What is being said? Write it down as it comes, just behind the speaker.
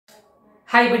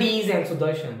Hi buddies, I am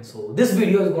Sudarshan. So this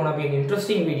video is gonna be an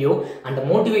interesting video and a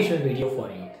motivational video for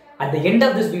you. At the end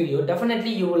of this video,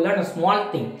 definitely you will learn a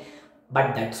small thing,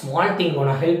 but that small thing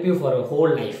gonna help you for a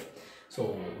whole life.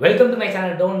 So welcome to my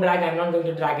channel. Don't drag. I'm not going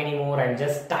to drag anymore. I'm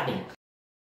just starting.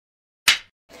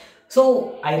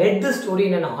 So I read this story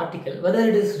in an article. Whether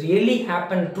it is really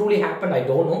happened, truly happened, I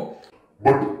don't know.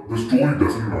 But the story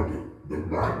doesn't matter. The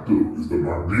matter is the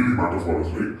really matter for us,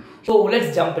 right? So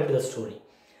let's jump into the story.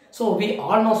 So we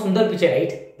all know Sundar Pichai,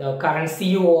 right? The current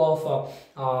CEO of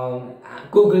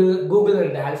Google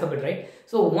and the Alphabet, right?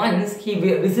 So once he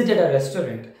visited a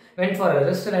restaurant, went for a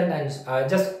restaurant and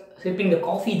just sipping the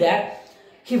coffee there,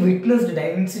 he witnessed an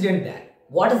incident there.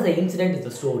 What is the incident is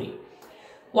the story.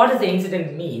 What is the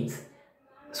incident means?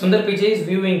 Sundar Pichai is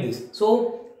viewing this.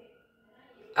 So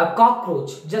a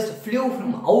cockroach just flew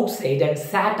from outside and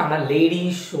sat on a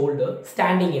lady's shoulder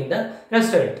standing in the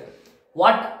restaurant.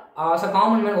 What as a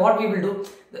common man, what we will do,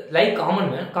 like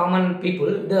common people,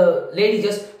 the lady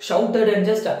just shouted and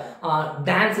just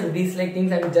danced these like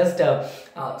things and just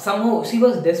somehow she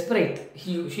was desperate.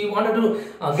 She wanted to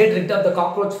get rid of the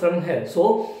cockroach from her.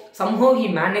 So somehow he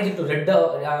managed to get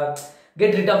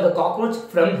rid of the cockroach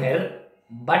from her,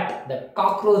 but the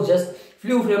cockroach just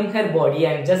flew from her body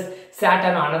and just sat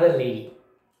on another lady.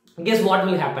 Guess what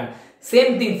will happen?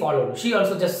 Same thing followed. She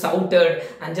also just shouted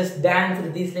and just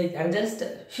danced these like and just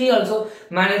she also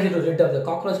managed to rid of the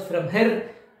cockroach from her,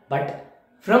 but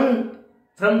from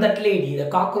that lady the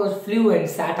cockroach flew and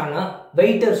sat on a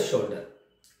waiter's shoulder.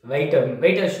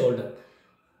 Waiter's shoulder.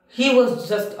 He was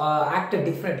just acted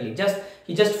differently.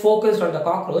 He just focused on the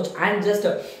cockroach and just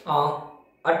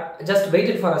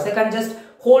waited for a second, just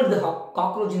hold the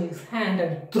cockroach in his hand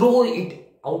and throw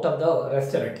it out of the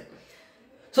restaurant.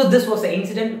 So this was the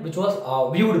incident which was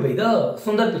viewed by the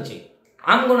Sundar Pichai.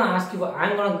 I'm gonna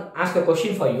ask a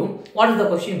question for you. What is the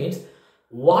question means?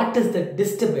 What is the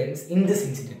disturbance in this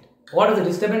incident? What is the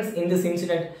disturbance in this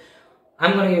incident?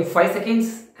 I'm gonna give 5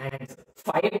 seconds and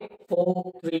 5,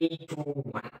 4, 3, 2,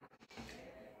 1.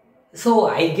 So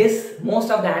I guess most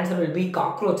of the answer will be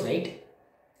cockroach, right?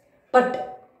 But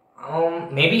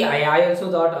maybe I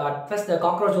also thought at first the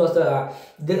cockroach was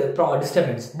the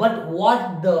disturbance. But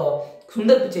what the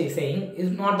Sundar Pichai is saying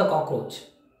is not the cockroach.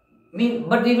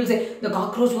 But we will say the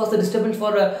cockroach was the disturbance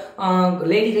for a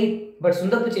lady, right? But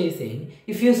Sundar Pichai is saying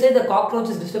if you say the cockroach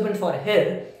is disturbance for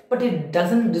her, but it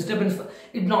doesn't disturbance for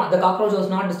it not the cockroach was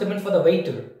not disturbance for the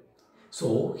waiter.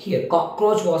 So here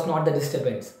cockroach was not the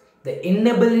disturbance. The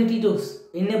inability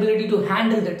to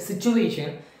handle that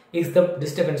situation is the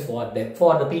disturbance for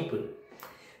the people.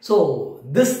 So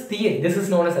this is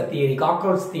known as a theory,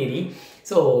 cockroach theory.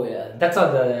 So that's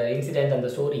how the incident and the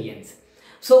story ends.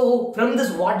 So from this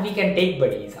what we can take,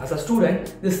 buddies, as a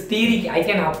student, this theory I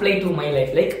can apply to my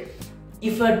life. Like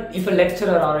if a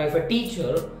lecturer or if a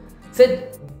teacher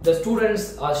said the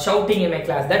students are shouting in my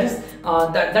class, that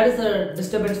is a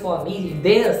disturbance for me.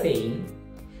 They are saying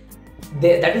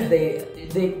we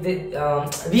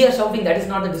are shouting, that is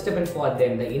not the disturbance for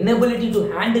them. The inability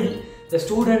to handle the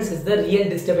students is the real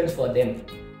disturbance for them.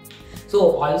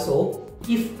 So also,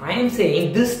 if I am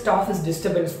saying this stuff is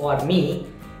disturbance for me,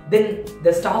 then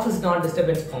the stuff is not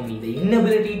disturbance for me. The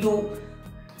inability to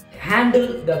handle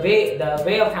the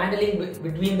way of handling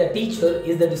between the teacher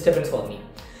is the disturbance for me.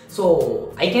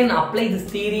 So I can apply this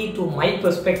theory to my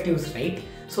perspectives, right?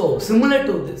 So similar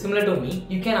to me,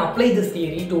 you can apply this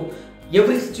theory to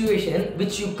every situation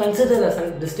which you consider as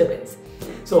a disturbance.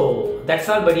 So that's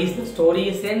all, buddies. The story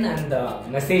is in and the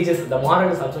messages, the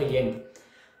moral is also in.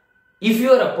 If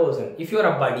you are a person, if you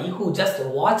are a buddy who just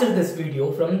watched this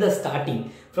video from the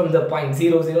starting, from the point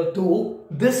 00 to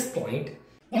this point,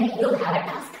 then you have a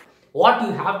task. What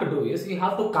you have to do is you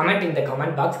have to comment in the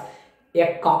comment box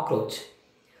a cockroach.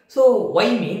 So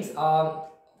why means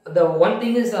the one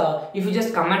thing is if you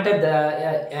just commented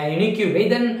the unique way,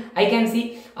 then I can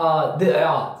see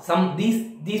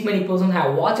these many persons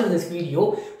have watched this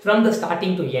video from the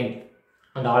starting to end.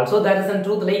 And also there is a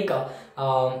truth, like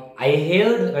I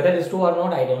heard, whether it's true or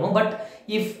not I don't know, but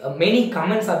if many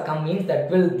comments are come means that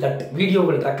video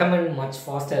will recommend much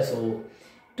faster. So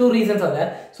two reasons are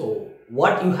there. So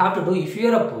what you have to do, if you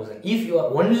are a person, if you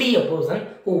are only a person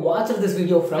who watched this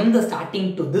video from the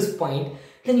starting to this point,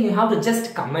 then you have to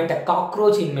just comment a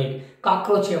cockroach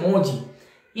emoji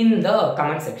in the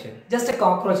comment section. Just a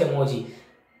cockroach emoji.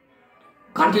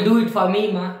 Can't you do it for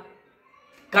me, ma?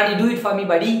 Can't you do it for me,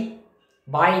 buddy?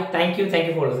 Bye. Thank you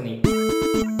for listening.